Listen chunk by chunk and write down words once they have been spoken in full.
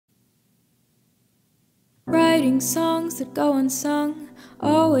writing songs that go unsung,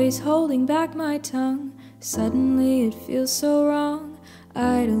 always holding back my tongue. Suddenly it feels so wrong,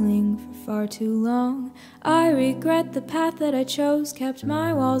 idling for far too long. I regret the path that I chose, kept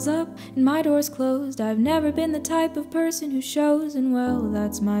my walls up and my doors closed. I've never been the type of person who shows, and well,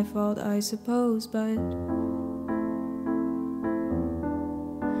 that's my fault, I suppose. But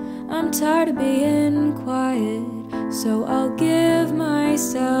I'm tired of being quiet, so I'll give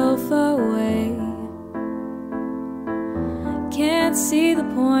myself away. Can't see the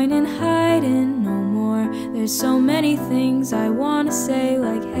point in hiding no more. There's so many things I wanna say,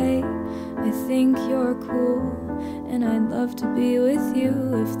 like, hey, I think you're cool, and I'd love to be with you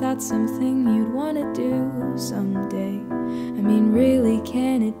if that's something you'd wanna do someday. I mean, really,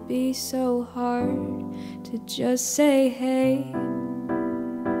 can it be so hard to just say hey?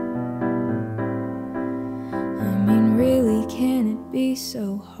 I mean, really, can it be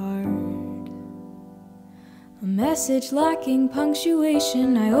so hard? A message lacking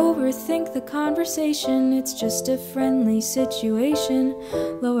punctuation, I overthink the conversation. It's just a friendly situation,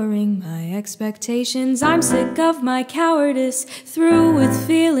 lowering my expectations. I'm sick of my cowardice, through with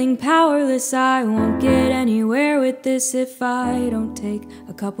feeling powerless. I won't get anywhere with this if I don't take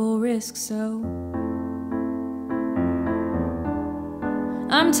a couple risks, so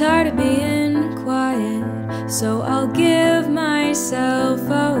I'm tired of being quiet, so I'll give myself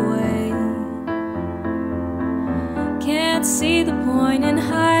away. Can't see the point in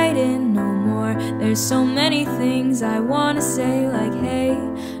hiding no more. There's so many things I wanna say, like, hey,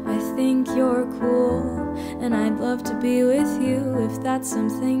 I think you're cool, and I'd love to be with you if that's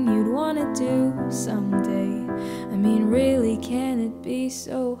something you'd wanna do someday. I mean, really, can it be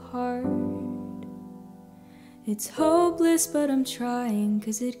so hard? It's hopeless, but I'm trying,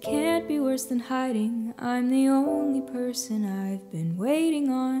 'cause it can't be worse than hiding. I'm the only person I've been waiting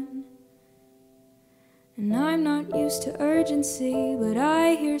on, and I'm not used to urgency, but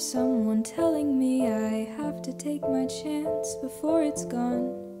I hear someone telling me I have to take my chance before it's gone.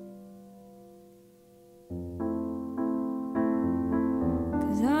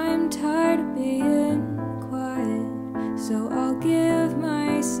 'Cause I'm tired of being quiet, so I'll give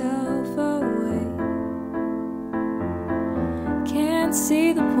myself away. Can't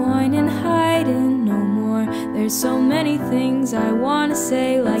see the point in hiding no more. There's so many things I wanna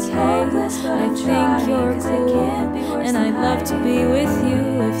say, like, hey, I think you're cool, and I'd love to be with you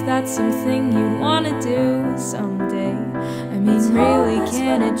if that's something you wanna do someday. I mean, really,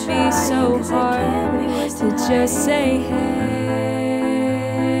 can it be so hard to just say hey?